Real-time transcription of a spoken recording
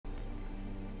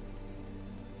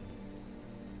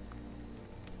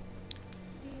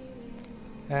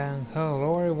And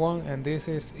hello everyone, and this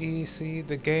is EC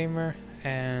the Gamer,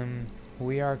 and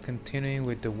we are continuing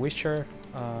with The Witcher.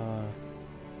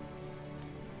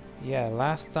 Yeah,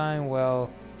 last time, well,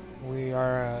 we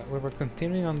were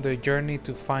continuing on the journey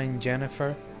to find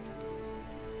Jennifer,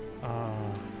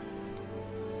 uh,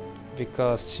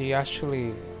 because she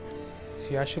actually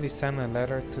sent a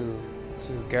letter to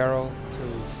Geralt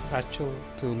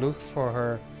to look for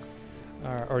her,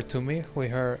 or to meet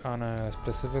with her on a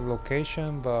specific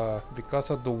location, but because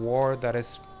of the war that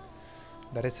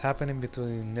is happening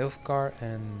between Nilfgaard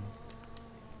and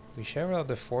whichever of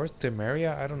the fourth,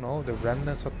 Temeria. I don't know, the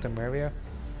remnants of Temeria.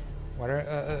 What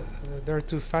are, there are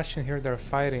two factions here that are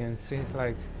fighting, and it seems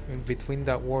like in between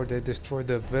that war they destroyed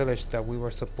the village that we were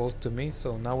supposed to meet.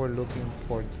 So now we're looking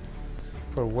for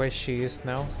where she is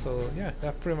now. So yeah,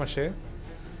 that's pretty much it.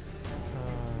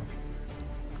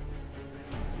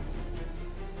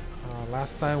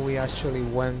 Last time we actually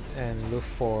went and looked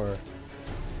for.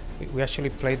 We actually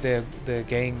played the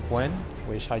game Gwen,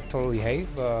 which I totally hate,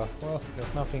 but well,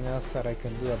 there's nothing else that I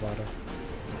can do about it.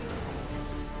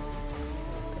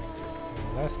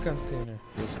 Let's continue.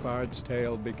 This bard's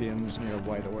tale begins near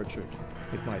White Orchard,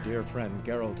 with my dear friend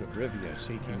Geralt of Rivia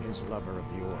seeking his lover of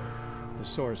yore, the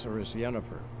sorceress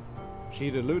Yennefer.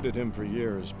 She'd eluded him for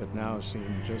years, but now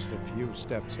seemed just a few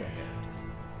steps ahead.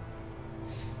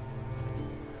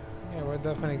 Yeah, we're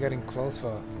definitely getting close,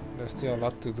 but there's still a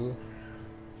lot to do.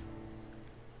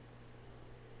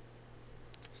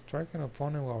 Strike an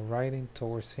opponent while riding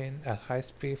towards him at high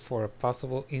speed for a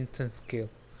possible instant kill.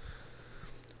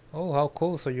 Oh, how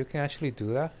cool! So you can actually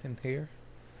do that in here.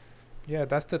 Yeah,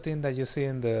 that's the thing that you see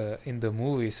in the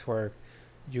movies where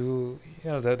you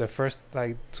know the first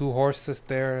like two horses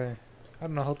there. I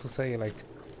don't know how to say it, like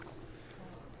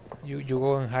you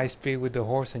go in high speed with the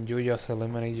horse and you just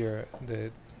eliminate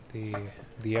the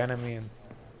the enemy. And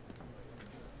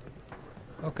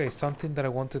okay, something that I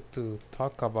wanted to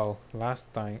talk about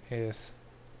last time is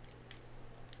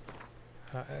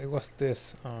it was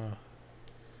this.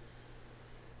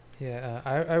 Yeah,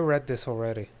 I read this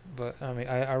already, but I mean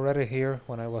I read it here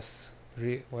when I was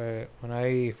when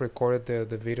I recorded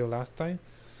the video last time.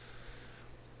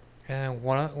 And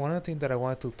one of the things that I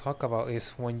wanted to talk about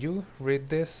is when you read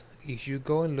this, if you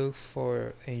go and look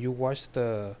for and you watch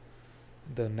the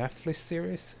Netflix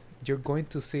series, you're going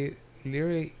to see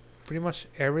literally pretty much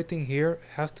everything here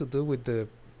has to do with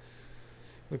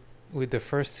with the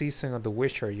first season of The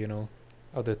Witcher, you know,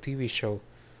 of the TV show.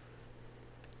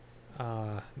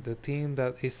 The thing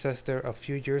that it says there a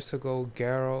few years ago,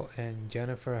 Geralt and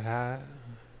Jennifer had.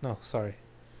 No, sorry.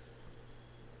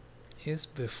 It's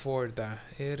before that.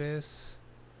 It is.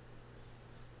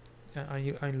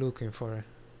 I'm looking for it.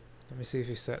 Let me see if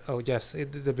it said. Oh, yes,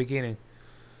 it is the beginning.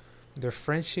 Their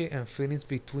friendship and feelings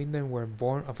between them were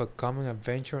born of a common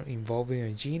adventure involving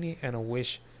a genie and a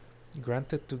wish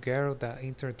granted to Geralt that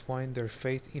intertwined their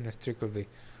fates inextricably.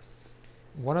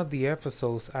 One of the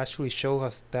episodes actually shows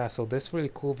us that, so that's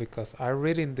really cool because I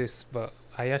read in this, but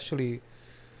I actually,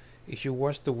 if you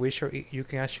watch The Witcher, you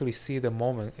can actually see the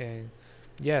moment. And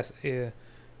yes,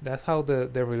 that's how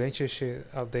the relationship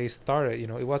they started. You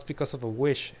know, it was because of a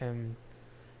wish, and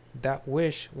that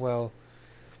wish, well,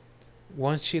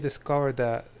 once she discovered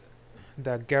that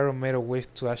Geralt made a wish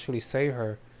to actually save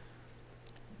her,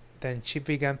 then she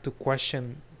began to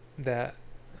question that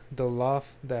the love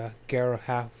that Geralt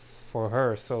had for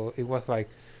her. So it was like,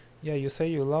 yeah, you say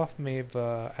you love me,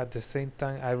 but at the same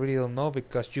time, I really don't know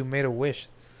because you made a wish.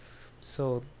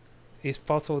 So it's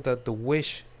possible that the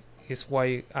wish is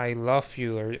why I love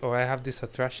you, or I have this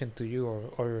attraction to you,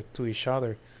 or to each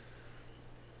other.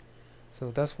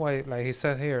 So that's why, like he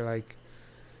said here, like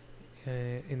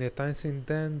in the time since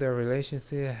then, their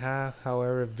relationship have,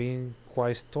 however, been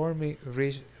quite stormy,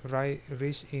 rich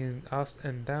in ups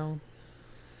and downs.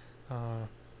 Uh,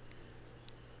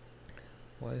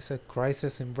 Well, it's a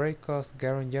crisis in breakups.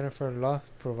 Gary and Jennifer Love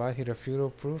provide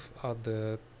irrefutable proof of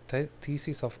the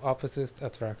thesis of opposites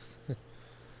attracts.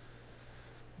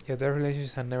 Yeah, their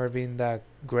relationships have never been that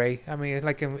great. I mean, it's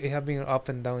like it has been up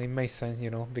and down. It makes sense,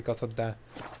 you know, because of that.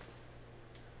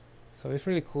 So it's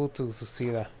really cool to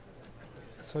see that.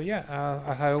 So yeah,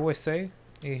 as I always say,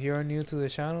 if you're new to the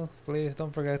channel, please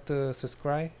don't forget to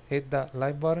subscribe, hit that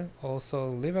like button,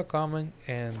 also leave a comment,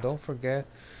 and don't forget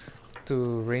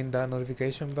to ring that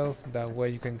notification bell. That way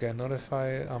you can get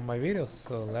notified on my videos.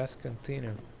 So let's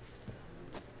continue.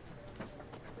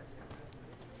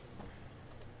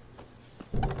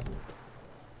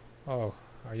 Oh,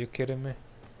 are you kidding me?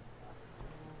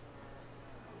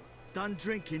 Done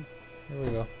drinking? Here we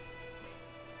go.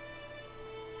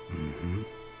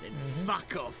 Then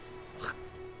fuck off.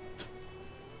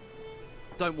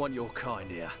 Don't want your kind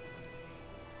here.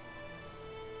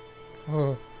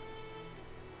 Oh.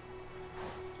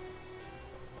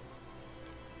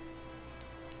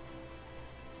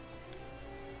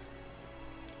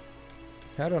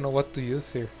 I don't know what to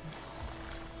use here.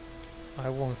 I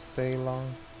won't stay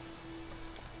long.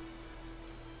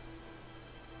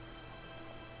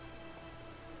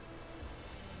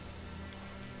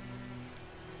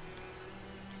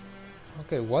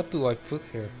 Okay, what do I put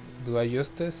here? Do I use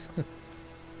this?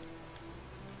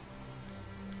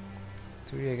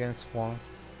 3 against 1.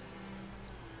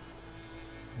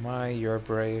 You're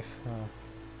brave. Oh.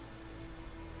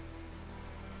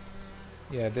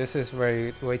 Yeah, this is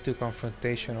way too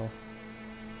confrontational.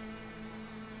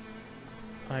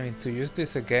 I mean, to use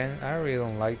this again, I really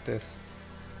don't like this.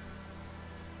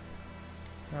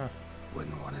 Huh.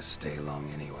 Wouldn't want to stay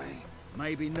long anyway.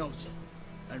 Maybe not.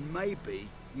 And maybe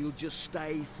you'll just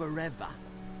stay forever.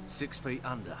 6 feet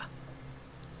under.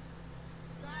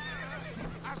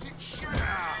 As it should.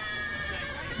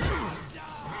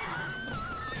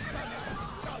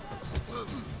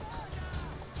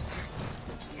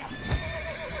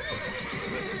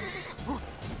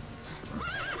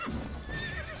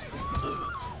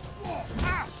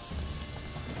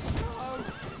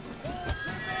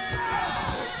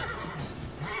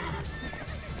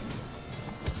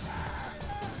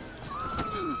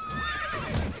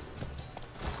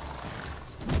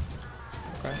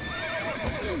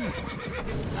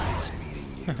 Nice meeting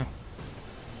you.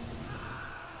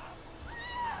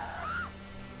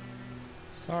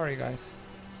 Sorry, guys.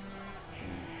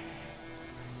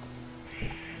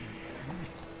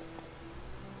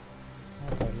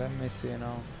 Okay, let me see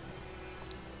now.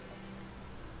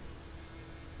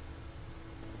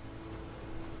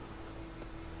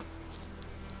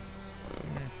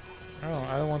 Oh,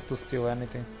 I don't want to steal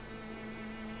anything.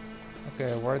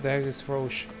 Okay, where the heck is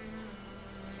Roche?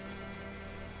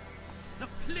 The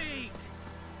plague!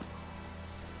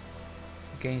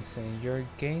 Game save. Your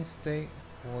game state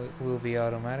will be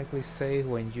automatically saved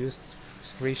when you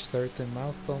reach certain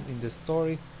milestone in the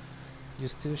story. You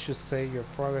still should save your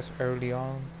progress early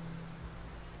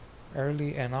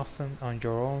and often on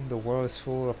your own. The world is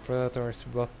full of predators,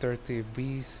 bloodthirsty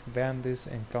beasts, bandits,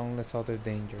 and countless other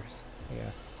dangers.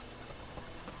 Yeah.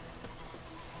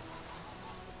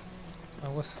 I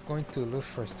was going to look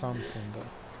for something, but...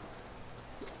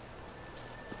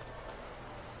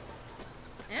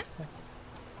 Eh?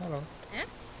 Hello. Eh?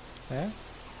 Yeah?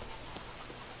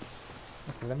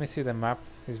 Okay, let me see the map.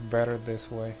 It's better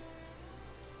this way.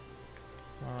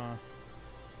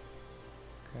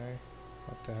 Okay.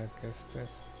 What the heck is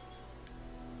this?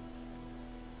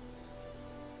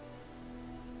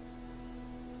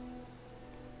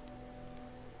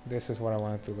 This is what I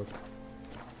wanted to look.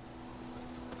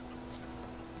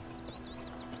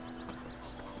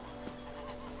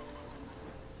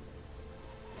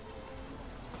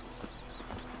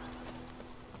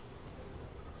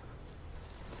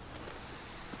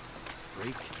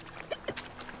 Freak.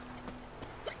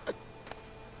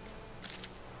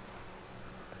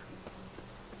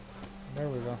 There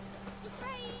we go. It's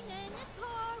raining, it's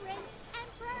pouring,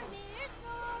 Emperor Mir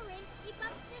snoring. He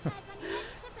bumped his head when he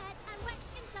went to bed and wet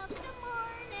himself in the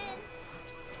morning.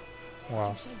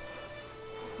 Wow.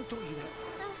 Who taught you that?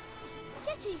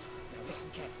 Chetty! Now listen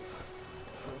carefully.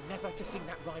 You're never to sing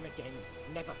that rhyme again.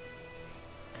 Never.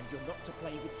 And you're not to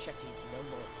play with Chetty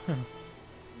no more.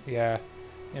 Yeah.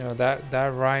 You know, that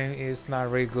rhyme is not a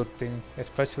really good thing,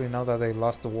 especially now that they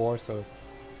lost the war, so...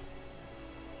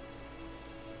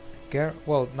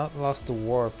 well, not lost the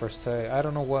war per se. I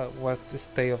don't know what the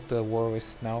state of the war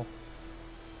is now.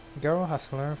 Geralt has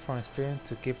learned from experience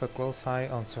to keep a close eye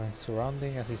on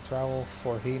surroundings as he travels,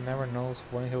 for he never knows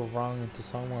when he'll run into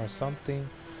someone or something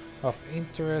of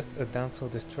interest, a damsel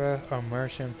distressed, a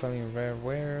merchant selling rare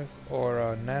wares, or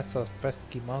a nest of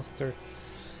pesky monsters.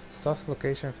 Such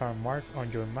locations are marked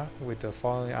on your map with the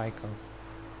following icons: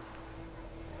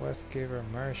 Questgiver,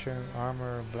 Merchant,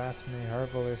 Armor, Blacksmith,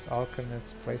 Herbalist,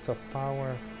 Alchemist, Place of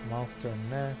Power, Monster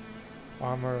Net,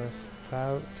 Armorer's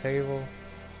Table,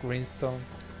 Greenstone.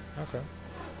 Okay.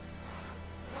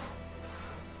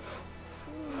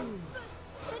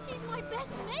 Chetty's my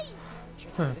best mate!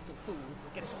 Chetty's a little fool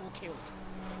who'll get us all killed.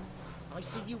 I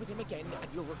see you with him again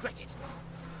and you'll regret it.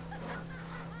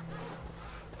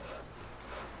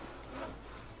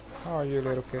 How are you,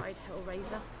 little kid? Ride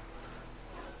Hellraiser.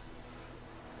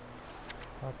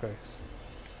 Okay.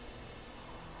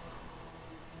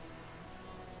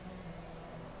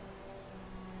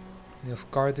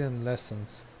 Nilfgaardian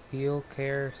lessons. Heal,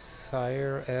 care,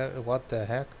 sire, what the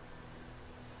heck?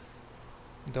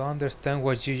 Don't understand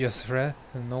what you just read?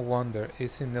 No wonder,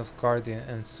 it's in Nilfgaardian,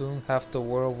 and soon half the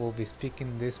world will be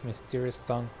speaking this mysterious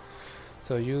tongue.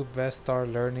 So you best start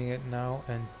learning it now,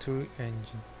 and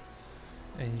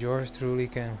yours truly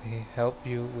can help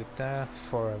you with that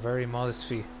for a very modest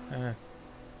fee.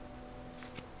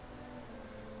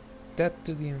 Death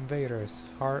to the invaders,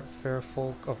 hard fair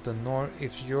folk of the north.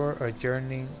 If you're a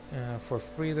journeying for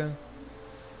freedom,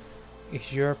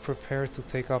 if you're prepared to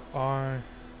take up arms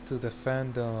to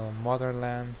defend the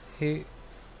motherland, head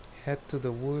to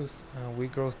the woods. We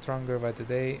grow stronger by the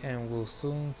day, and will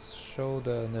soon show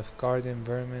the Nilfgaardian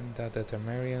vermin that the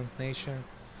Temerian nation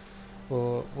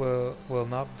will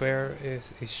not bear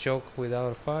its yoke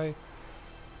without a fight.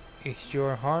 If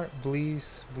your heart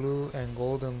bleeds blue and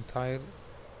golden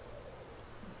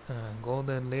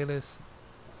lilies,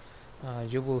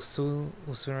 you will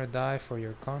sooner die for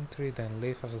your country than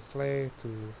live as a slave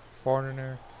to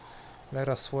foreigner. Let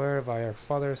us swear by our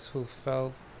fathers who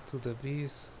fell to the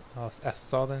beast as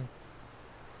sudden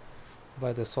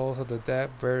by the souls of the dead,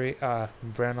 bury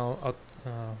Brenna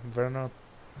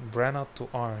to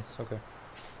arms. Okay.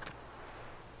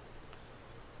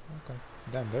 Okay.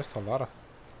 Damn, there's a lot of.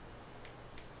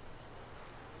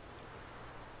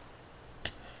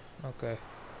 Okay.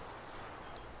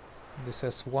 This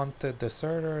says wanted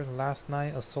deserter. Last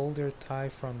night a soldier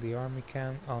tied from the army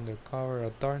camp under cover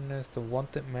of darkness. The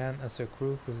wanted man as a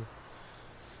crew who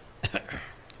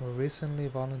recently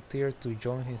volunteered to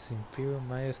join his Imperial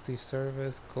Majesty's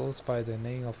service goes by the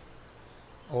name of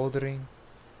Odrin.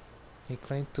 He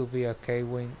claimed to be a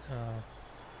Kaywini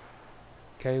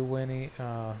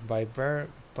by birth,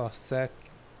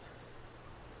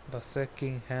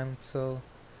 Baseking Hansel.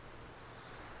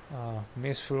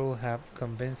 Misrule had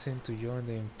convinced him to join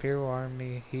the Imperial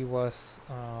Army. He was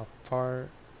part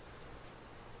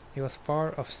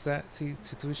of that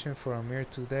situation for a mere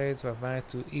 2 days, but managed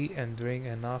to eat and drink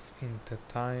enough in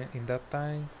that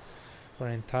time for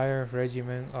an entire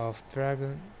regiment of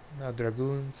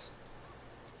dragoons.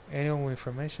 Any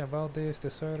information about this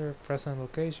deserter present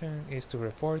location is to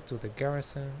report to the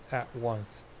garrison at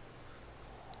once.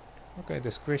 Okay,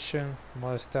 description: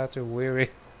 modest stature, weary,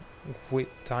 with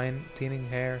thinning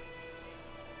hair.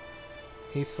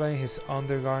 He flung his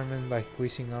undergarment by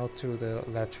squeezing out through the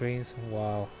latrines.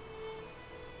 Wow.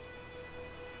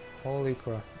 Holy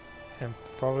crap. And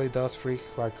probably does freak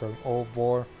like an old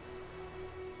boar.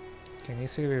 Can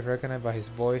easily be recognized by his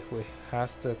voice, who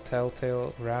has the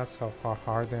telltale rasp of a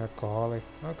hardened alcoholic.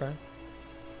 Okay.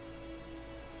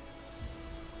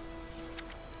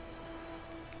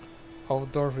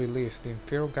 Outdoor relief. The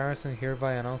Imperial Garrison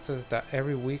hereby announces that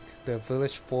every week the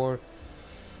village board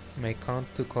may come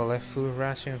to collect food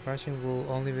ration. Ration will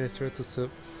only be distributed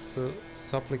to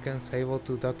supplicants able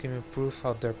to document proof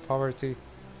of their poverty.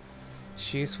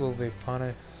 Sheets will be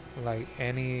punished like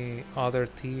any other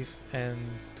thief and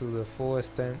to the full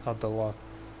extent of the law.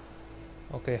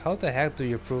 Okay, how the heck do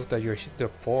you prove that you're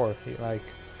poor? Like,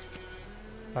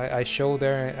 I show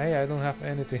there, hey, I don't have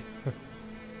anything.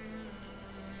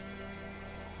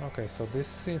 Okay, so this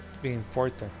seems to be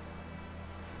important.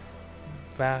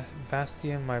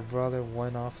 Bastian, my brother,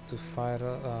 went off to fight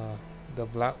the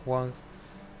Black Ones.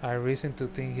 I have reason to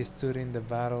think he stood in the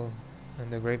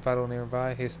great battle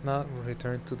nearby. He's not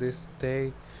returned to this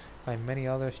day. Like many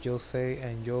others, you'll say,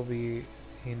 and you'll be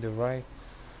in the right.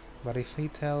 But if he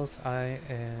tells,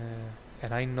 and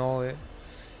I know it,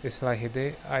 it's like he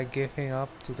did. I give him up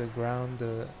to the ground.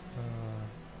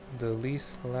 The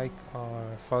least like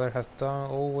our father has done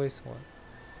always.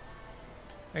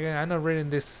 Again, I'm not reading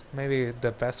this maybe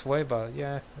the best way, but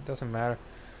yeah, it doesn't matter.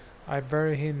 I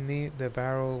bury him near the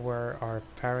barrel where our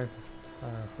parents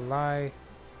lie.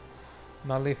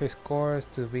 Not leave his corpse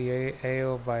to be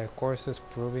ailed by corpses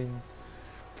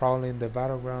prowling the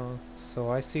battleground. So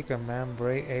I seek a man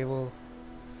brave,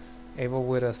 able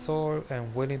with a sword,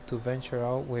 and willing to venture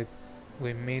out with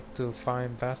me to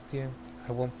find Bastian.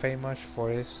 I won't pay much,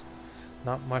 for it's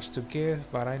not much to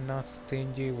give, but I'm not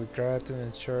stingy with gratitude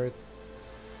and sure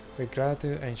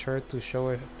to show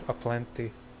it a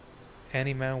plenty.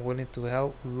 Any man willing to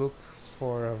help, look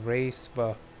for a race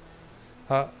but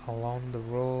along the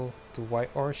road to White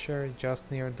Orchard, just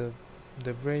near the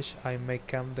bridge. I may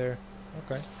camp there.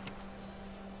 Okay.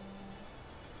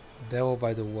 Devil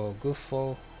by the well, good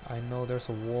foe. I know there's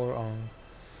a war on,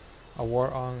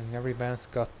 and every man's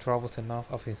got troubles enough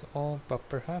of his own, but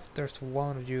perhaps there's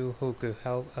one of you who could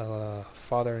help a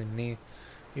father in need.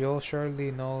 You'll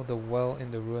surely know the well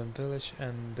in the ruined village,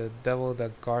 and the devil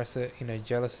that guards it in a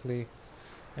jealous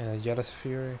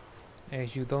fury. And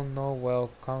if you don't know, well,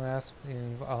 come ask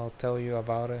me, I'll tell you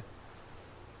about it.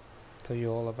 tell you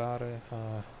all about it.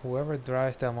 Whoever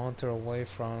drives the monster away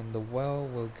from the well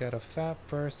will get a fat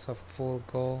purse of full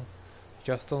gold.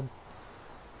 Just don't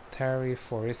tarry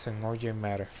for it's an urgent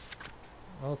matter.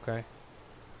 Okay.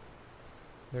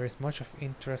 There is much of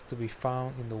interest to be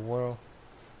found in the world.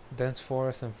 Dense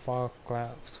forests and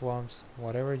fog-clad swamps.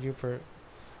 Whatever you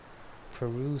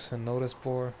peruse a notice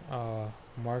board,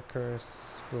 markers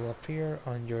will appear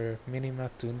on your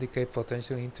minimap to indicate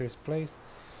potential interest place.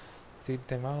 Seek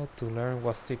them out to learn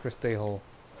what secrets they hold.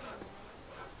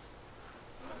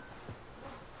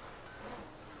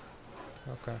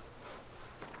 Okay.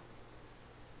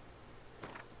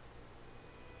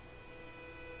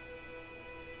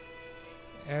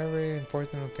 Every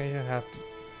important location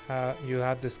you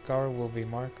have discovered will be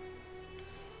marked.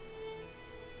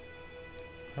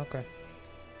 Okay.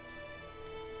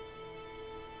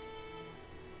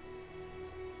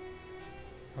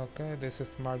 Okay, this is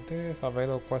Smart Div.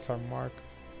 Available quests are marked.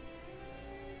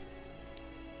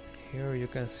 Here you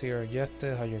can see your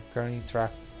objectives, how you currently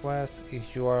track quests. If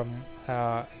you are,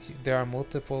 there are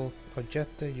multiple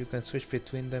objectives, you can switch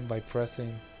between them by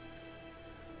pressing.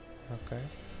 Okay.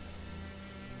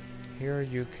 Here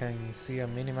you can see a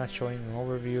minimap showing an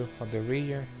overview of the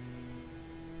region.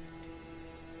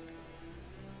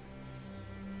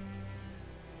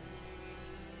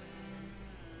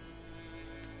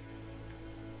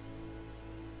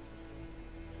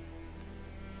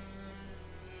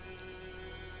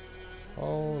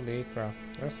 Holy crap,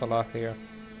 there's a lot here.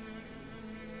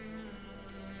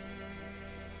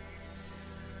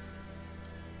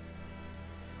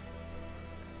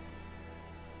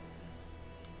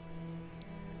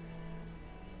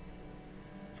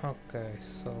 Okay,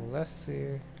 so let's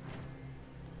see.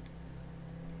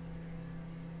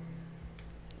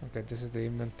 Okay, this is the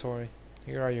inventory.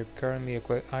 Here are your currently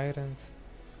equipped items.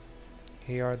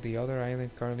 Here are the other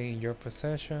items currently in your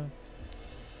possession.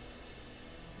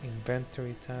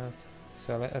 Inventory tabs.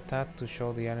 Select a tab to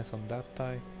show the items on that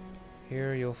type.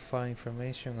 Here you'll find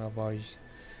information about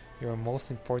your most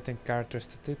important character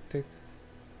statistics.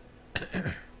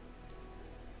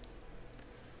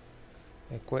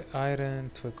 Equip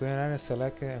item. To equip an item,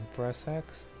 select it and press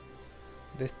X.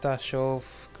 This tab shows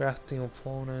crafting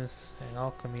opponents and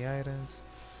alchemy items.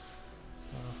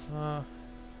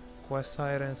 Quest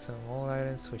items and all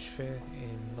items which fit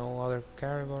in no other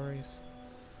categories.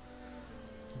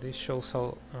 This shows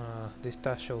how this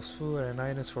tab shows food and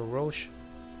items for Roche.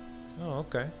 Oh,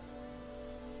 okay.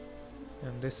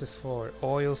 And this is for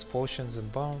oils, potions,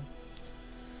 and bomb.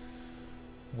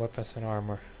 Weapons and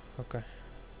armor. Okay.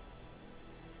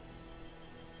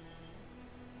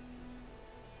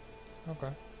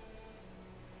 Okay.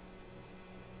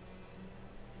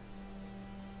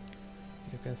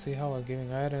 You can see how a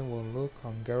given item will look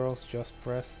on Geralt. Just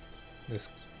press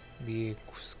the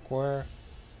square.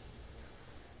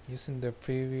 Using the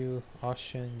preview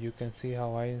option, you can see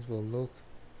how items will look,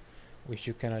 which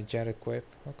you cannot yet equip.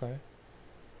 Okay.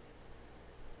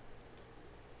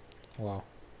 Wow.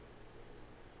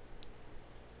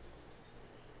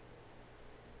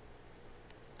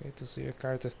 Okay, to see your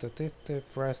character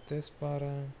statistic, press this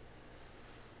button.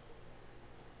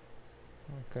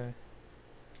 Okay.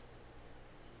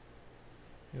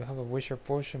 You have a wizard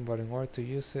potion, but in order to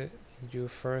use it, you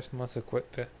first must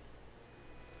equip it.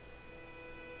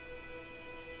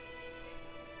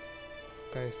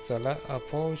 Okay, select a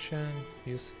potion,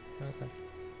 use it. Okay.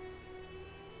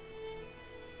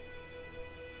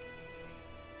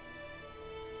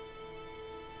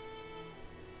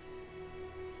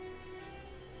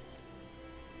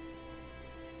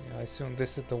 Yeah, I assume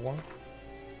this is the one.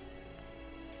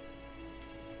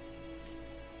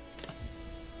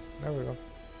 There we go.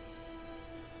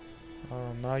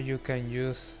 Now you can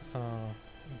use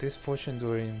this potion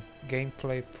during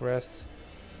gameplay. Press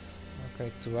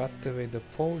okay to activate the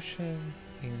potion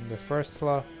in the first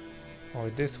slot,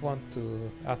 or this one to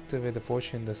activate the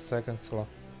potion in the second slot.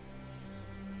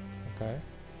 Okay.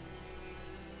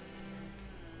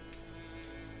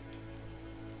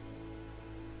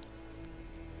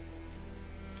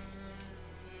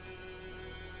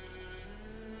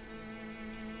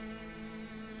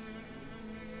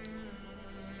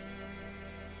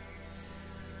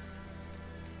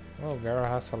 Well, Gara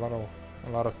has a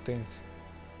lot of things.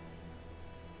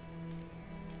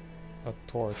 A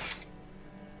torch.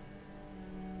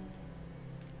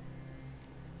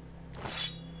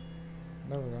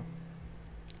 There we go.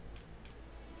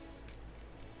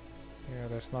 Yeah,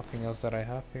 there's nothing else that I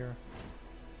have here.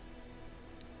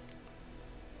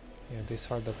 Yeah, these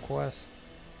are the quests.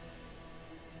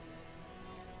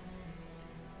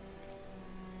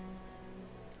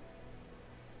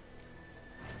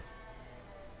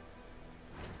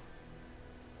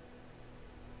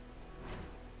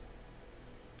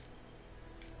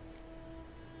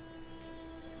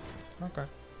 Okay.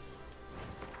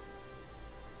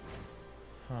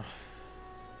 Huh.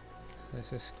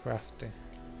 This is crafty.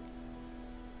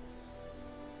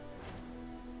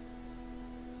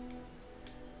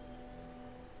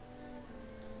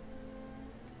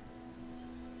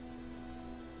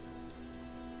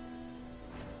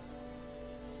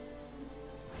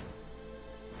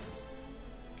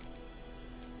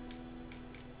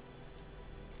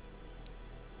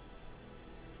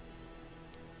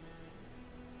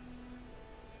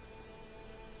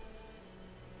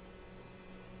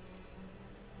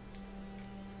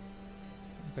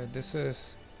 Okay, this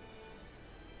is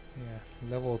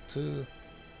level 2.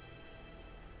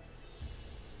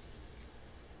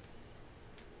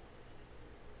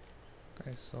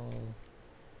 Okay, so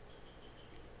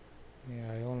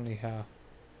I only have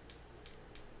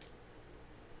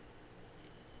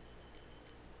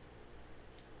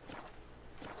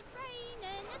It's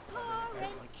raining, it's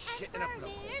pouring, like shit in and a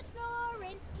blowhole. Vermeer's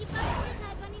snoring. He bumped his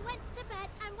head when he went to bed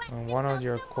and wet when himself one of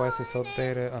your till quests is morning.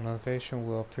 updated, a notification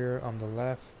will appear on the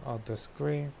left of the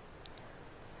screen.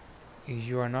 If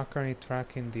you are not currently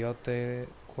tracking the updated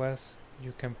quest,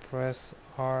 you can press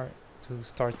R to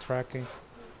start tracking.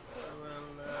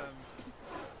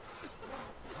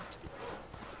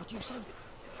 What do you say?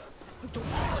 Who told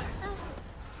you?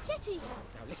 Chetty!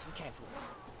 Now listen carefully.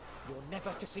 You're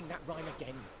never to sing that rhyme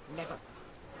again. Never.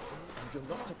 And you're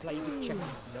not to play with Chetty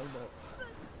no more. But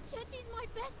Chetty's my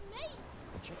best mate!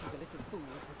 Chetty's a little fool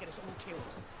who'll get us all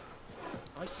killed.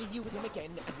 I see you with him again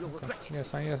and you'll regret it.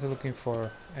 Yes, I'm just looking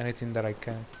for anything that I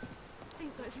can.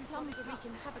 We've got some plums so we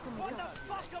can have a come What the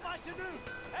fuck am I to do?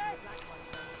 Eh?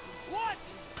 What?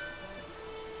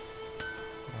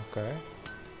 Okay.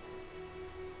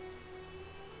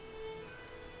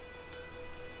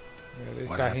 Yeah, this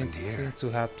What guy happened here? seems to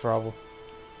have trouble.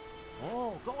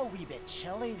 Oh, got a wee bit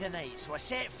chilly the night, so I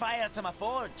set fire to my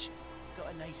forge. Got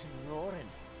it nice and roaring.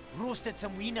 Roasted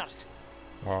some wieners.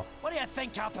 Wow. What do you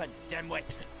think happened, dimwit?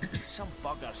 Some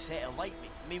bugger set alight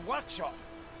me workshop.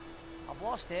 I've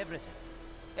lost everything.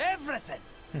 Everything!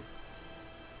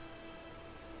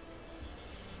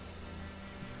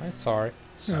 I'm sorry.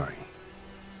 Sorry.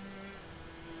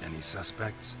 Any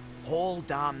suspects? Whole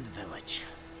damned village.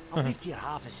 I've lived here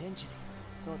half a century.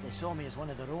 Thought they saw me as one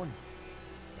of their own.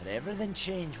 But everything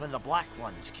changed when the Black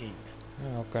Ones came.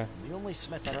 Yeah, okay. I'm the only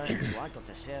smith around, so I got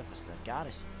to service their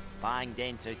garrison. Bang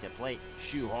dents out of plate,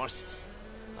 shoe horses.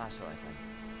 That sort of thing.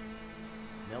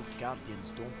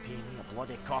 Nilfgaardians don't pay me a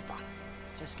bloody copper.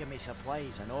 Just give me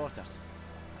supplies and orders.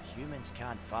 The humans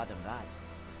can't fathom that.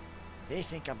 They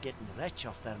think I'm getting rich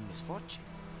off their misfortune.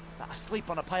 That I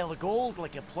sleep on a pile of gold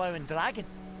like a ploughing dragon.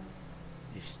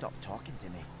 They've stopped talking to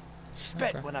me.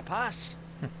 Spit Okay. when I pass.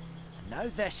 And now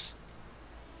this.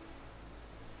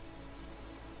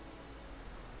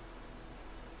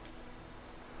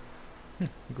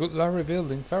 Good luck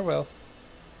rebuilding. Farewell.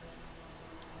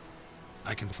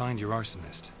 I can find your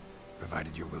arsonist,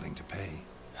 provided you're willing to pay.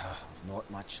 I've not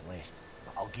much left,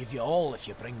 but I'll give you all if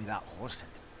you bring me that horse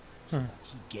in.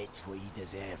 He gets what he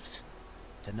deserves.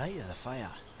 The night of the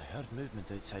fire, I heard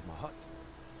movement outside my hut.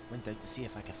 Went out to see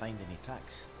if I could find any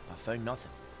tracks. I found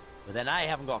nothing. But then I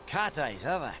haven't got cat eyes,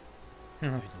 have I?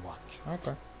 Good luck.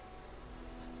 Okay.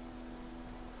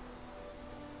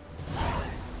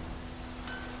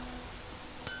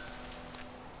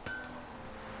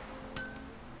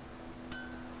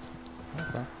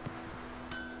 Okay.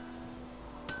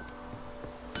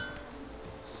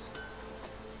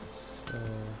 So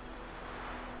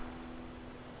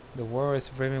the world is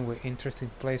brimming with interesting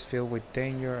places filled with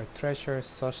danger and treasure.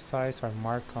 Such sites are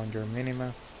marked on your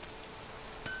minimap.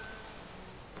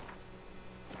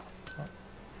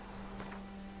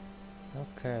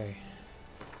 Okay.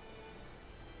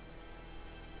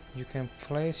 You can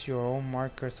place your own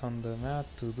markers on the map.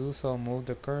 To do so, move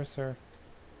the cursor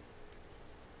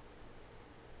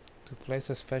to place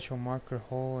a special marker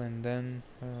hole and then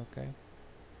okay.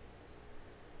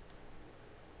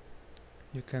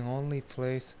 You can only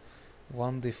place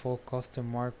one default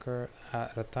custom marker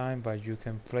at a time, but you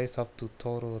can place up to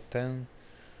 10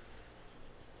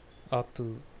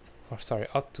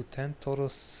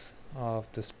 totals of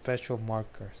the special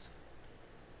markers.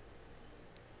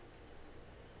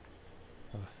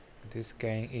 This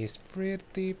game is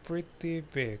pretty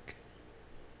big.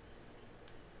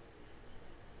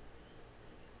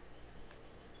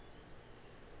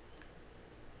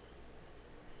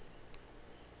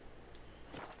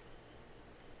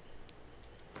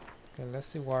 Okay, let's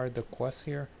see what are the quests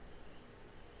here.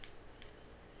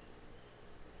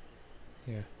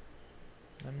 Yeah.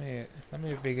 Let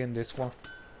me begin this one.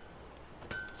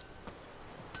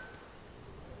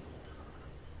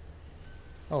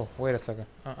 Oh, wait a second.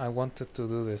 I wanted to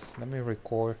do this. Let me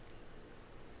record.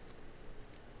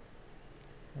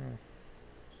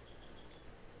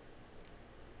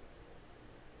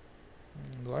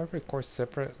 Do I record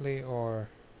separately or...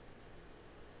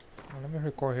 let me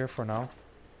record here for now.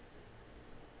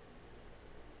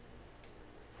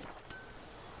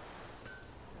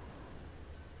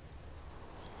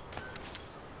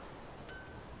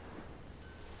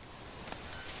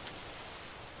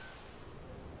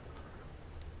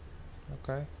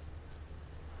 Okay.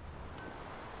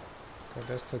 Okay,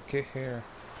 there's the kit here.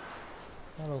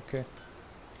 Oh, okay.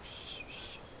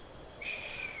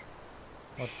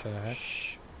 What the heck?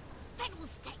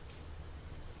 Fiddlesticks!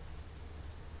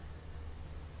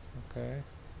 Okay.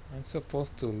 I'm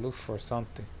supposed to look for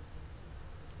something.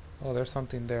 Oh, there's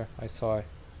something there. I saw it.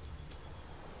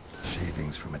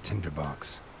 Shavings from a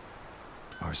tinderbox.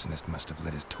 Arsonist must have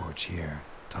lit his torch here,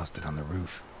 tossed it on the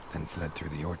roof, then fled through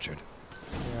the orchard.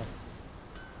 Yeah.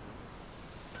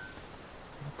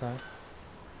 Okay.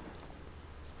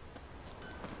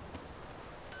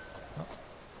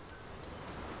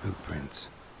 Boot prints.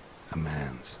 A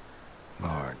man's.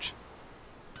 Large.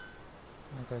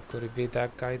 Okay, could it be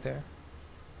that guy there?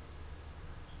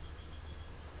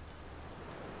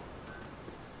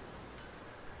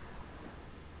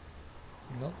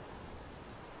 Nope.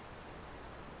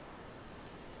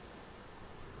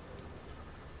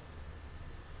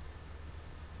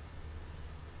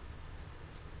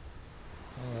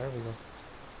 Oh, there we go.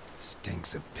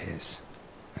 Stinks of piss.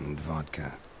 And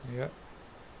vodka. Yep.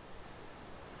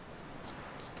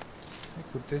 Hey,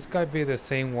 could this guy be the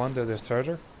same one, the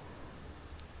deserter?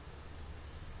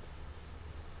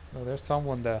 So there's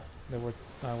someone that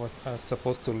I was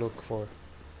supposed to look for.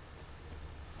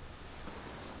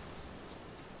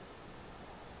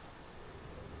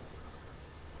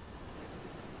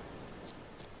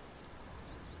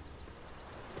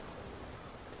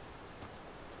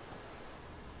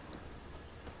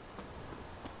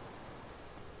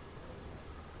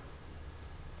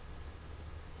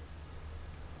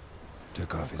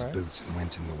 Took off his Okay. boots and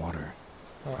went in the water.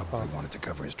 Probably wanted to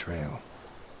cover his trail.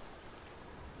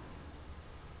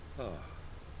 Oh.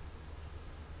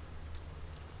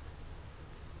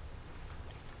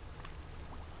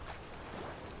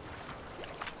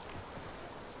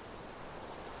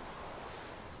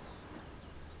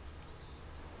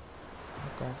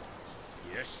 Okay.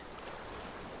 Yes.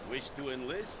 Wish to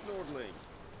enlist, Lordling?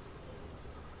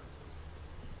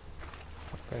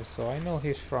 Okay, so I know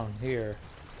he's from here.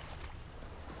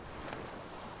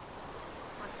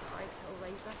 Hide,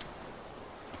 Hellraiser. I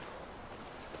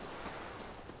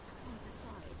can't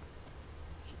decide.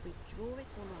 Should we draw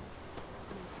it or not?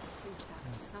 I mean, see if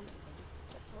that's something.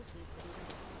 But Tosny said he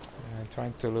was... Yeah, I'm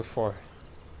trying to look for it.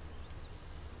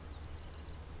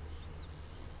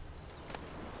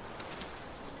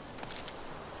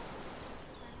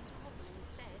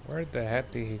 Where the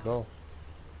heck did he go?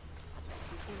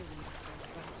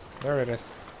 There it is.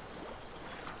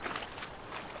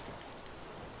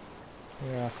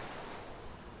 Yeah.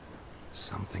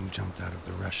 Something jumped out of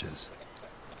the rushes.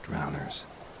 Drowners.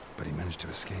 But he managed to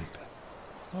escape.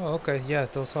 Oh, okay. Yeah,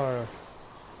 those are...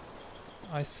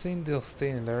 I seen those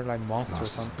things. They're like monsters or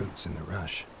Lost his something. boots in the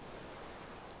rush.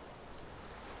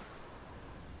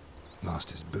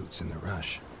 Lost his boots in the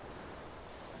rush.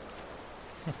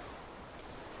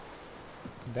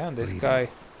 Damn, this Bleeding, guy...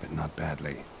 but not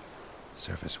badly.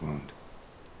 Surface wound.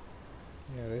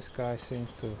 Yeah, this guy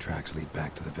seems to... Tracks lead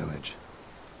back to the village.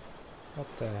 What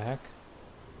the heck?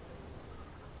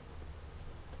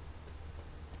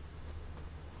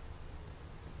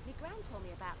 My gran told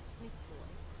me about Smith's boy.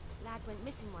 Lad went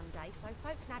missing one day, so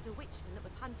folk nabbed a witchman that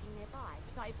was hunting nearby.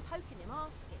 Started poking him,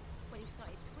 asking. When he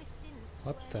started twisting and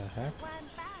What the swirling, heck? so wham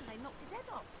bam, they knocked his head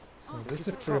off. So this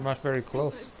is pretty much very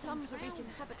close. Slums are wreaking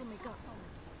havoc on my gut.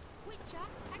 Witcher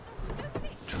had got to do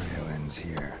with it. Trail ends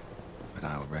here, but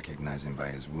I'll recognize him by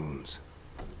his wounds.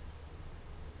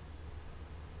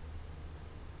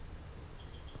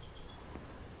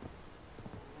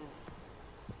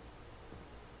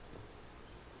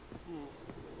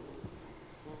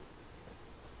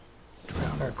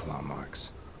 Drowner claw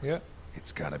marks. Yeah,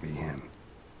 It's gotta be him.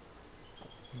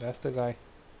 that's the guy.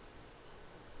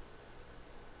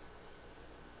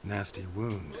 Nasty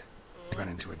wound. Run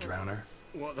into a drowner.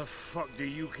 What the fuck do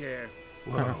you care?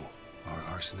 Whoa.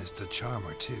 Our arsonist's a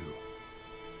charmer, too.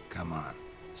 Come on.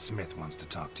 Smith wants to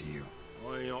talk to you.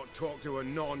 I not talk to a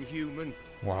non-human.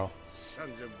 Wow.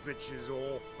 Sons of bitches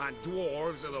all, and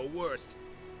dwarves are the worst.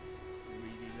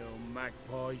 Greedy little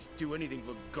magpies do anything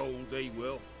for gold, they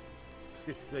will.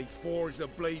 They forge the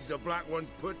blades the black ones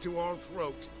put to our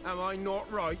throats. Am I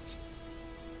not right?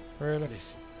 Really?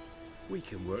 Listen, we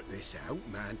can work this out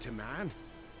man to man.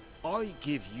 I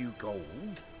give you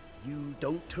gold, you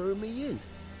don't turn me in.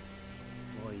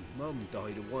 My mum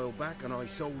died a while back and I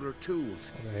sold her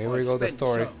tools. Okay, here we I've go, the spent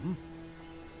story. some,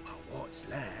 but what's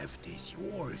left is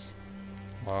yours.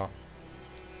 Wow.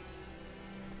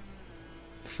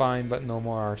 Fine, but no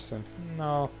more arson.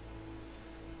 No.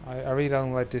 I really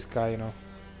don't like this guy, you know.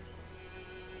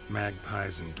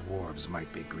 Magpies and dwarves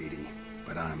might be greedy,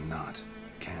 but I'm not.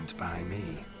 Can't buy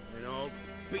me. And I'll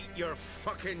beat your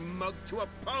fucking mug to a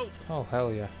pulp. Oh,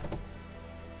 hell yeah.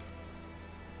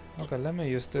 Okay, let me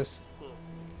use this.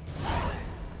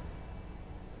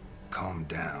 Calm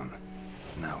down.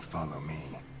 Now follow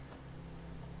me.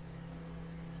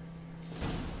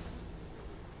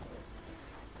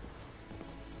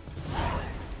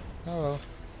 Hello.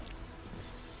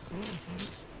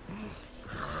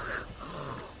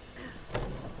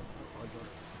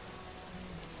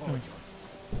 Apologize.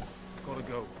 Gotta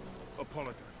go.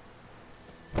 Apologize.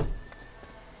 Looking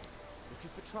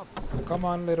for trouble? Come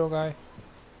on, little guy.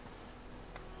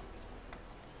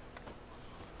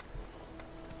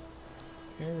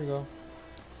 Here we go.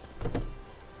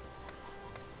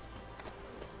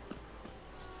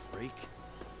 Freak.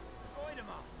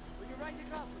 Goidemar, will you raise a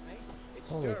glass with me? It's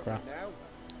Holy Durban crap. now.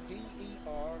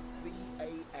 D-E-R-V-A-N.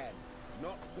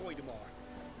 Not Voidemar.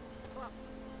 What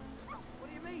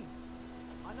do you mean?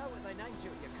 I know what they named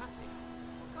you at your cutting.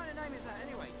 What kind of name is that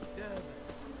anyway? Durban.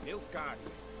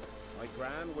 Nilfgaardian. My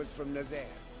gran was from Nazaire.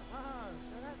 Oh,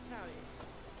 so that's how it is.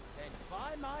 Then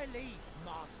by my leave,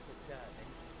 Master Durban,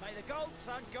 may the Gold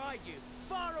Sun guide you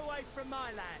far away from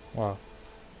my land. Wow.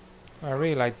 I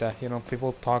really like that, you know,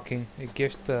 people talking. It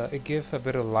gives a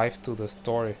bit of life to the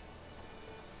story.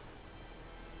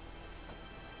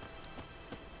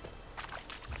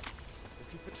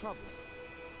 Looking for trouble?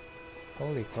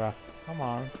 Holy crap. Come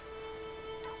on.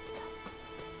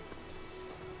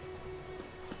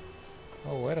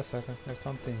 Oh, wait a second. There's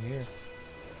something here.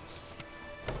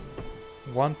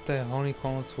 Wanted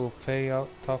honeycombs will pay out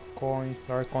top coin.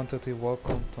 Large quantity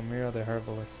welcome to Mira the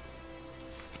herbalist.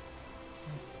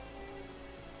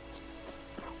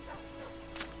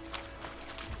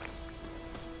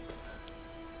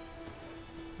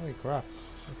 Holy crap.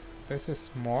 This is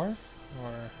more?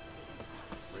 Or...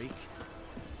 Freak.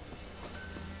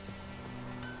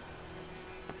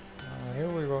 here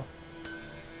we go.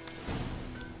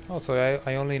 Oh, so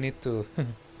I only need to...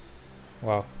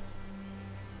 Wow.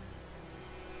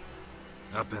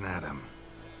 Up and at 'em.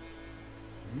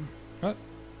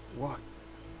 What?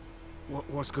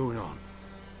 What's going on?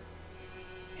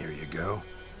 Here you go.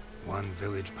 One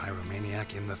village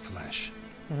pyromaniac in the flesh.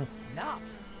 Nap?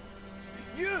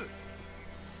 You?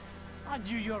 I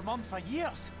knew your mum for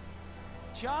years.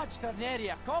 Charged her nary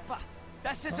a copper.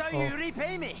 This is how you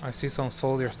repay me. I see some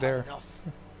soldiers there. Enough.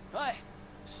 Hey,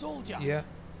 soldier. Yeah.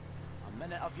 A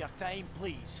minute of your time,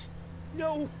 please.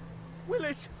 No!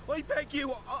 Willis, I beg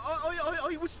you.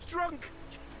 I was drunk.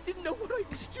 Didn't know what I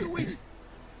was doing.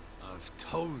 I've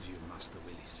told you, Master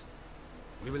Willis.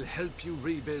 We will help you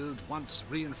rebuild once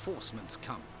reinforcements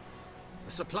come.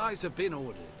 The supplies have been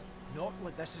ordered. Not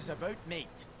what this is about,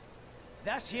 mate.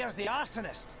 This here's the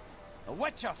arsonist. A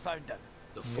witcher found him.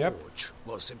 The forge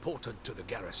was important to the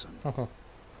garrison.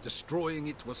 Destroying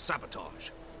it was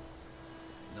sabotage.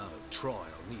 No trial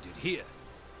needed here.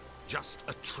 Just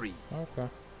a tree. Okay.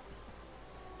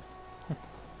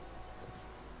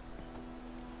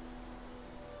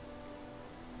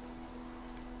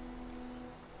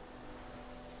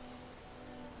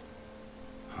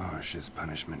 Harsh as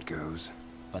punishment goes.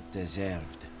 But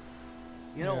deserved.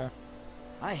 You know,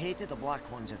 I hated the Black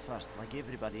Ones at first, like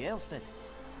everybody else did.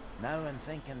 Now I'm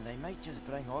thinking they might just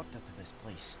bring order to this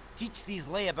place. Teach these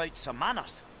layabouts some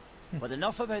manners. But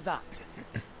enough about that.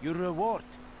 Your reward.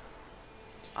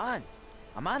 And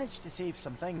I managed to save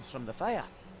some things from the fire.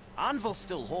 Anvil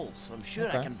still holds, so I'm sure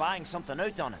I can bang something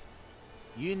out on it.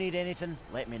 You need anything,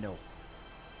 let me know.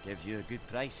 Give you a good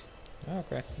price.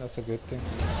 Okay, that's a good thing.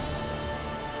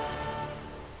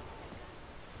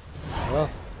 Well,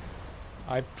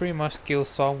 I pretty much killed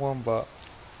someone, but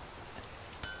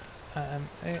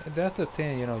that's the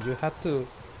thing, you know, you have to,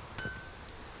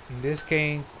 in this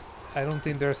game, I don't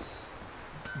think there's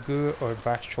good or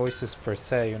bad choices per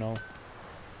se, you know.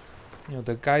 You know,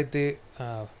 the guy did,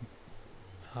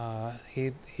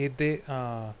 he did,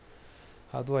 how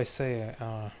do I say it,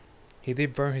 he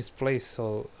did burn his place,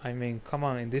 so, I mean, come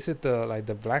on, and this is the, like,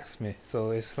 the blacksmith,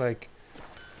 so it's like,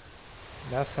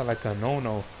 that's like a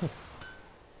no-no.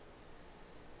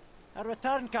 A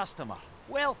return customer.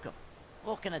 Welcome.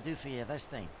 What can I do for you this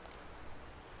time?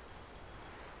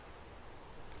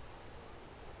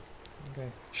 Okay.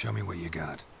 Show me what you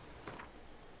got.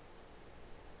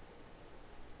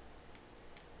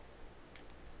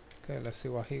 Okay, let's see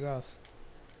what he got.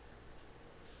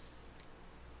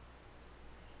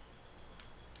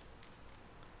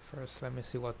 First, let me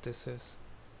see what this is.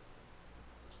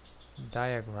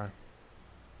 Diagram.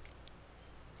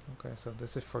 Okay, so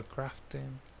this is for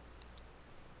crafting.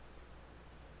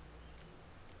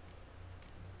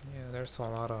 Yeah, there's a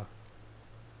lot of...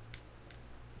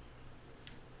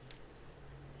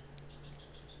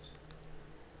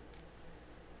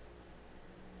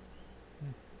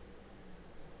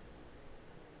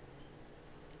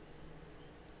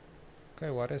 Okay,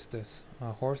 what is this?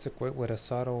 A horse equipped with a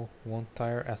saddle won't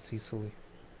tire as easily.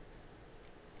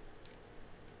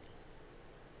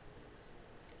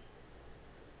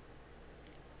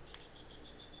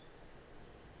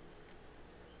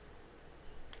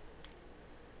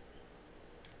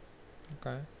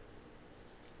 Okay.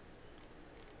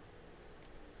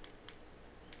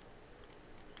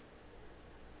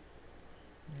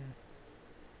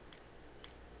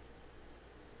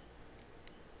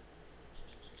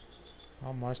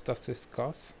 How much does this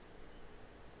cost?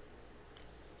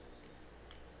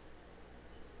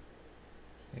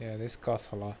 Yeah, this costs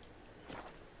a lot.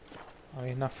 I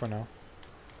mean, not for now.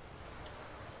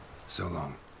 So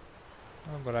long.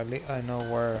 Oh, but at least I know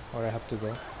where I have to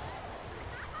go.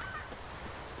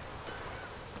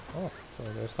 Oh, so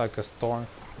there's like a storm.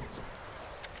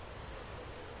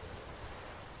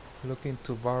 Looking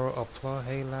to borrow a plow.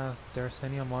 Hey lad, there's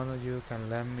any amount of you can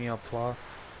lend me a plow.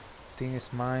 Thing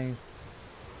is mine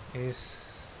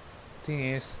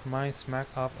smack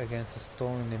up against a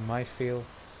stone in my field.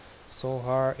 So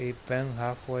hard it bent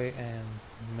halfway and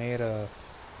made a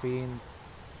fiend.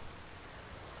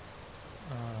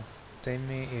 Tell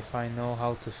me if I know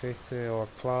how to fix it or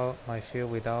plow my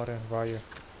field without it, Roger.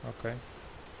 Okay.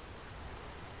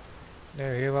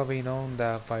 There hereby be known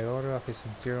that by order of His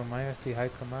Imperial Majesty High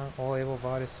Command, all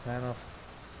able-bodied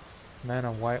men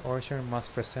of White Orchard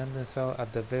must present themselves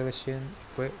at the village inn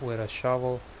equipped with a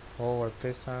shovel, hoe, or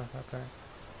pistol. Okay.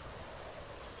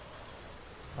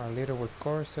 Are littered with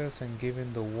corpses, and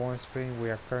given the warm spring we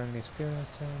are currently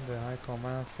experiencing, the High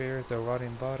Command fears the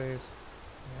rotting bodies.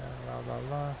 Yeah, blah blah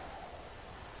blah.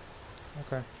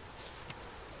 Okay.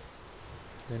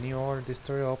 The new order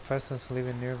destroy all peasants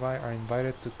living nearby are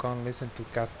invited to come listen to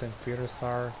Captain Peter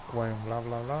Sar when blah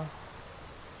blah blah.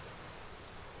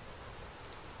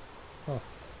 Oh.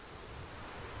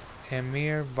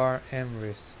 Emir Bar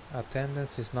Emrys.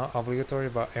 Attendance is not obligatory,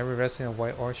 but every resident of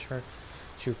White Orchard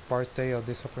should partake of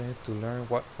this opportunity to learn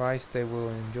what rights they will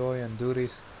enjoy and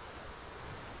duties.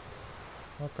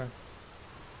 Okay.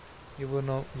 You will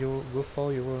no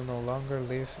longer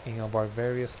live in a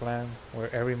barbarous land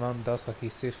where every man does as he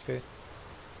sees fit.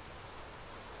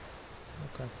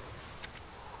 Okay.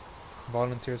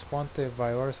 Volunteers wanted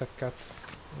by orders of Captain.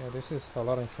 Yeah, this is a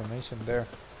lot of information there.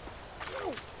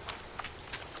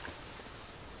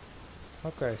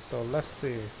 Okay, so let's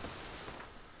see.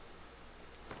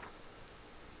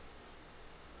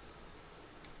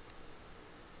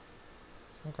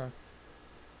 Okay.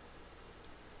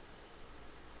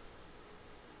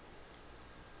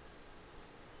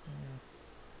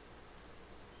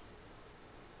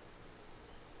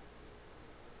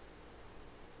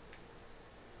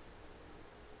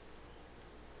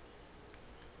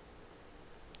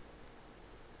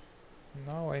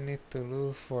 Now I need to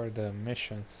look for the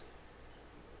missions.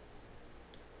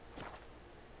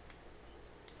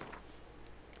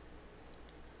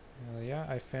 Yeah,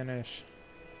 I finished.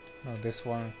 No, this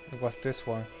one. It was this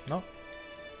one. No?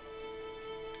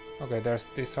 Okay,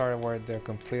 these are where the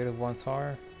completed ones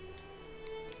are.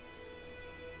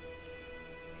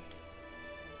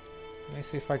 Let me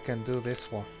see if I can do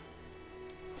this one.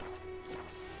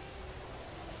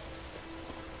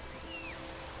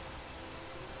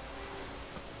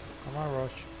 Come on,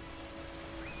 Roach.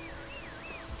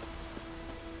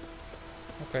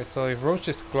 Okay, so if Roach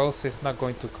is close, it's not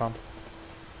going to come.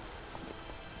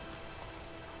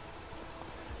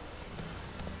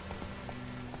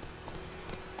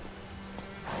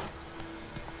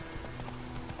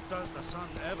 Does the sun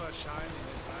ever shine in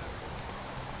his land?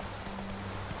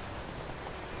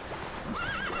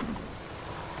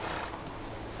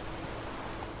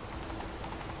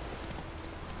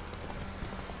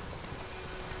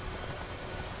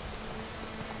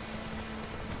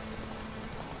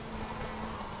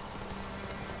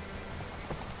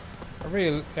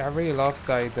 I really love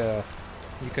that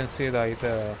you can see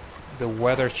that the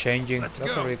weather changing. Let's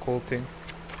That's go. a really cool thing.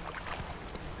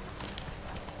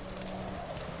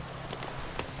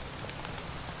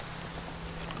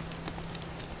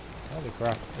 Holy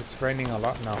crap, it's raining a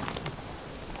lot now.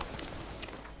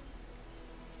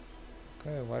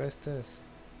 Okay, what is this?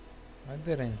 I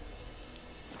didn't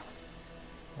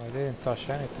touch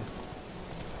anything.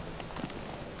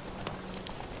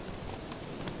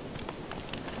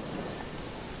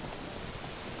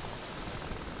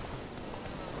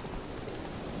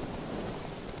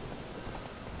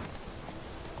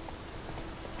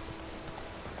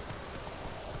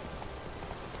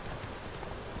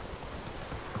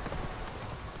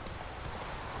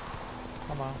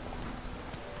 Come on.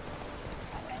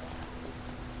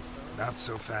 Not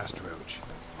so fast, Roach.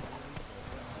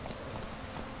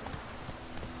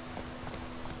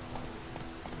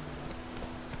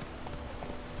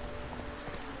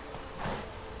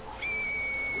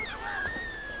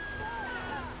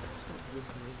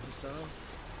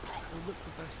 We'll look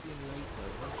for Bastion later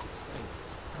once it's safe.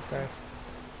 Okay.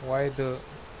 Why do...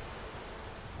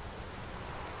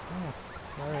 Oh,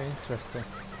 very interesting.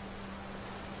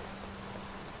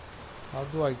 How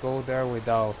do I go there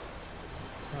without...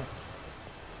 Huh.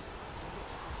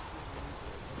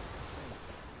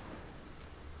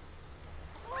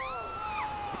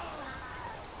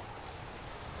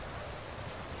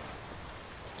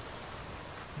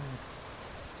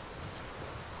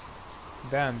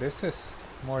 Damn, this is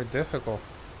more difficult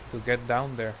to get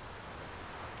down there.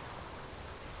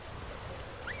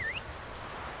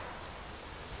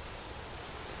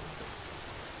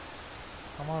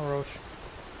 Come on, Roach.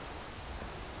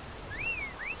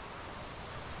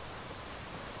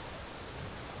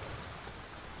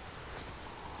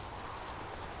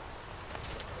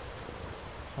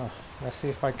 Huh, let's see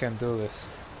if I can do this.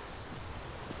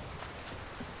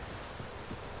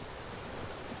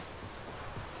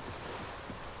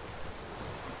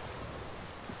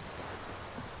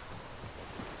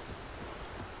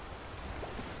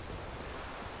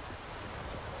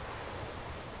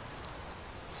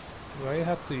 Do I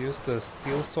have to use the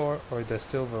steel sword or the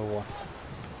silver one?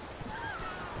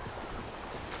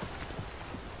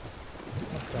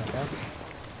 What the heck?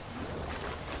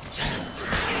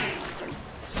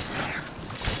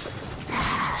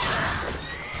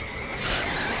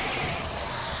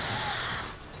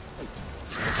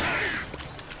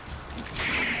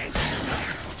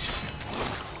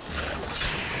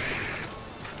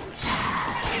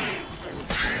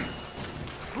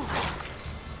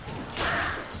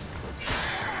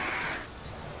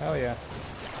 Hell yeah.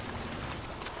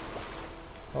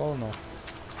 Oh no.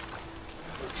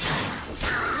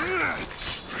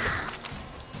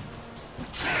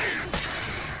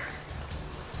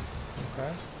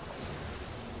 Okay.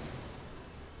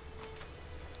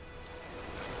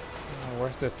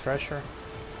 Where's the treasure?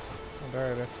 Oh,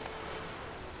 there it is.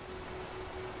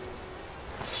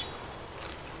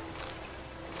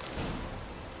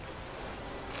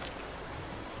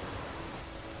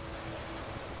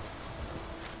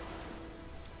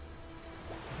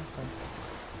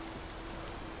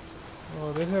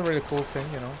 Well, this is a really cool thing,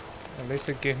 you know. At least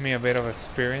it gave me a bit of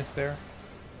experience there.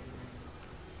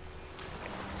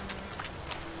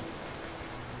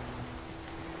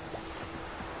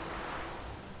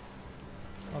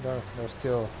 Oh, they're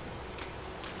still...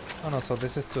 Oh no, so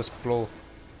this is to explode.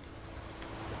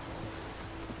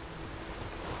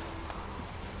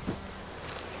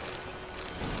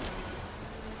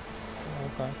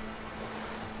 Okay.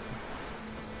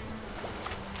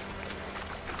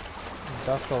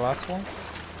 That's the last one?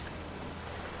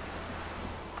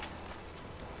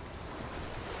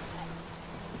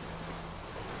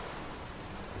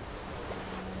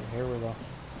 Here we go.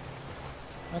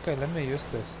 Okay, let me use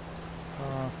this.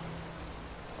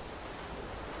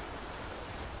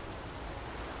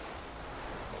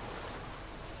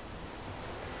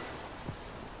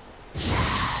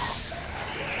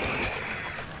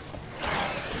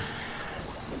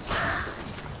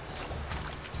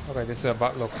 Okay, this is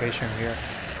about location here.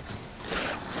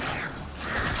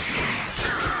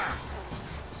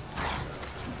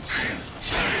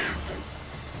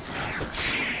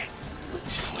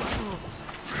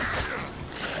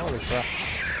 Holy crap.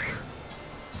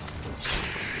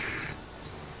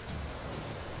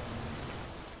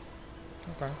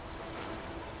 Okay.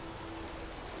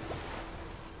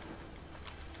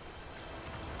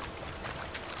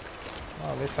 Oh,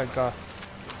 at least I got...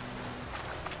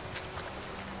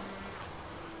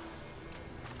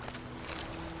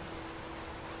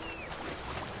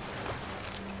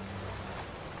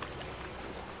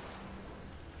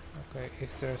 Okay,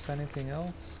 if there's anything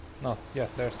else... No, yeah,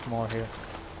 there's more here.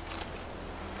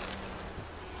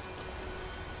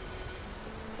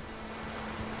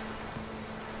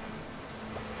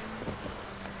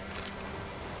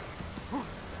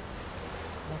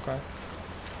 Okay.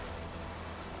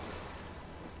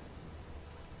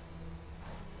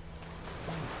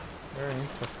 Very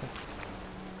interesting.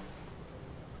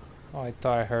 Oh, I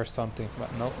thought I heard something,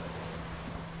 but nope.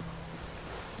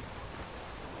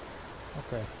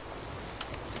 Okay.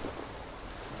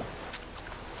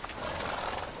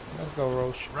 Let's go,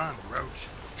 Roach. Run, Roach.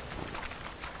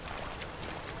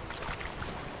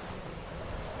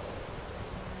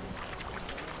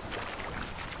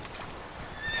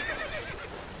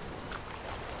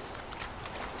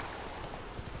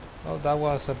 Well, that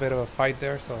was a bit of a fight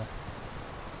there, so...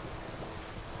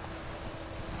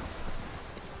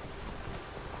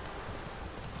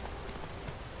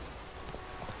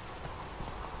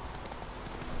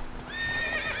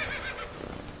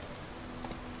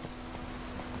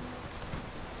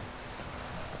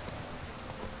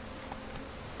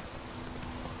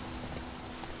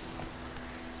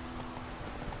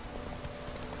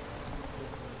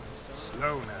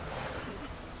 Slow now.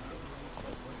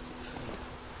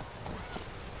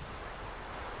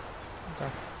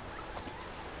 Okay.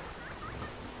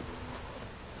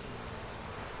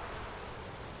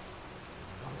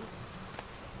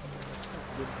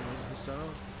 Hussar.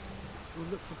 We'll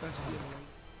look for Bastion later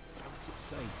once it's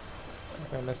safe.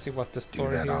 Okay, let's see what the Do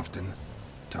story that here. often?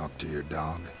 Talk to your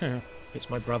dog? It's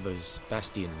my brother's,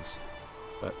 Bastion's.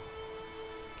 But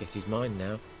guess he's mine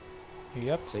now.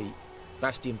 Yep. See,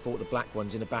 Bastion fought the Black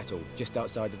Ones in a battle just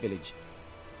outside the village.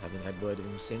 Haven't had word of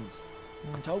him since.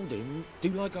 I told him, do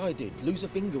like I did, lose a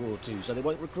finger or two so they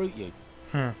won't recruit you.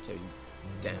 Too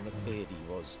damn afeard he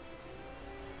was.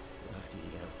 Bloody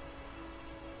hell.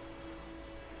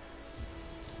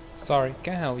 Sorry,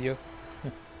 can't help you.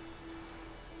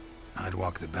 I'd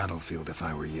walk the battlefield if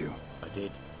I were you. I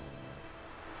did.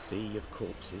 Sea of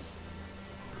corpses.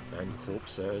 And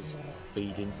corpsers,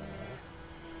 feeding.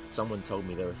 Someone told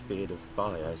me they were feared of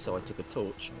fire, so I took a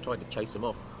torch, tried to chase them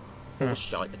off. Horse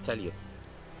shite, I tell you.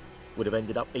 Would have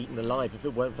ended up eaten alive if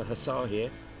it weren't for Hussar here.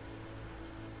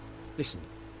 Listen,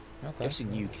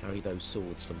 guessing you carry those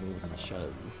swords for more than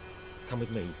show. Come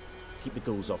with me. Keep the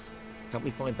ghouls off. Help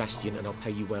me find Bastion and I'll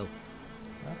pay you well.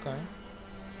 Okay.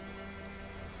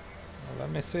 Well, let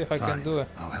me see if I Fine, can do it.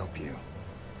 I'll help you.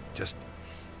 Just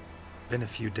been a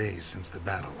few days since the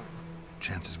battle.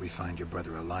 Chances we find your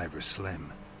brother alive are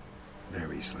slim.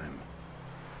 Very slim.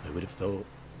 I would have thought,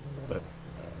 but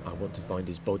I want to find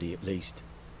his body at least.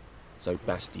 So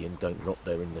Bastion don't rot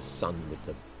there in the sun with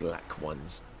the Black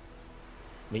Ones.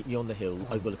 Meet me on the hill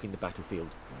overlooking the battlefield.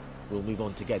 We'll move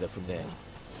on together from there.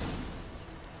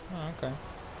 Oh, okay.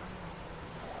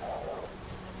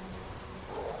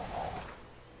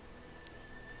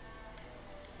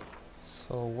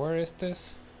 So where is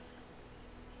this?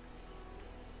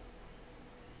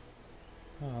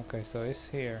 Oh, okay, so it's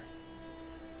here.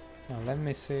 Now let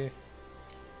me see.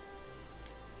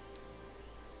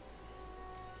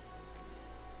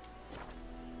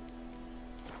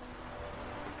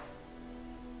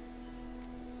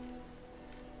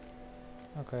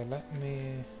 Okay, let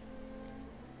me...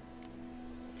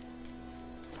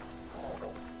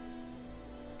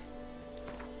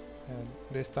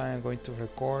 this time I'm going to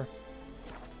record.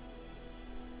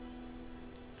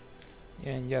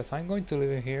 And yes, I'm going to leave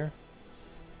it here.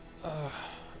 I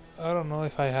don't know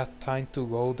if I have time to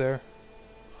go there.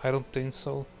 I don't think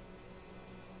so.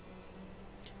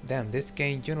 Damn, this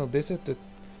game, you know, this is the...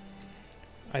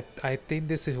 I think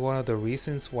this is one of the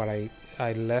reasons why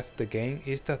I left the game,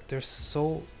 is that there's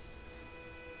so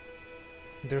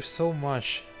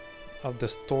much of the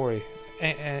story,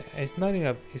 and it's not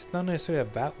necessarily a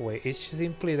bad way. It's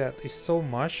simply that it's so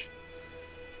much.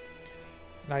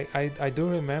 Like I do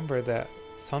remember that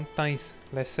sometimes,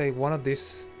 let's say, one of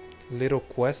these little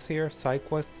quests here, side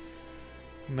quests,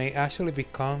 may actually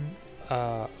become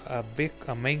a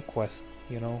main quest.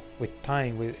 You know, with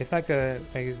time, it's like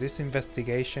this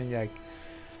investigation. Like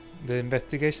the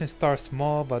investigation starts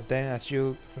small, but then as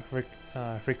you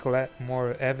recollect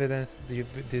more evidence, you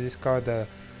discover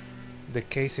the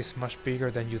case is much bigger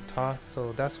than you thought.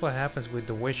 So that's what happens with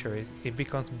The Witcher. It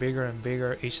becomes bigger and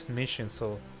bigger each mission.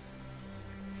 So,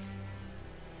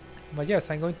 but yes,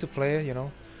 I'm going to play it. You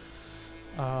know,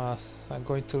 I'm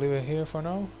going to leave it here for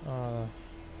now.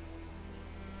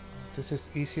 This is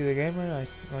Easy the Gamer. I'm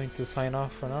going to sign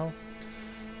off for now.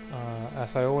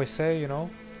 As I always say, you know,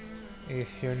 if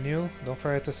you're new, don't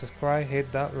forget to subscribe,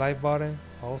 hit that like button,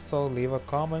 also leave a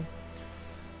comment.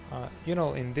 You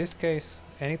know, in this case,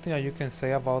 anything that you can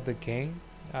say about the game,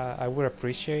 I would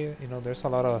appreciate it. You know, there's a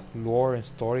lot of lore and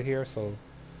story here, so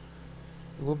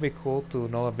it would be cool to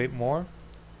know a bit more.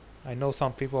 I know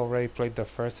some people already played the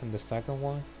first and the second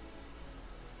one.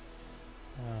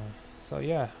 So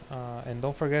yeah, and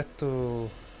don't forget to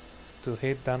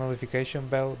hit that notification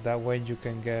bell. That way you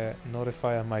can get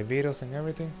notified of my videos and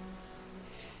everything.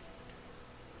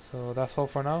 So that's all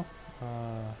for now.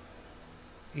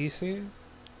 Easy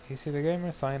the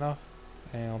gamer, sign off,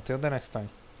 and until the next time.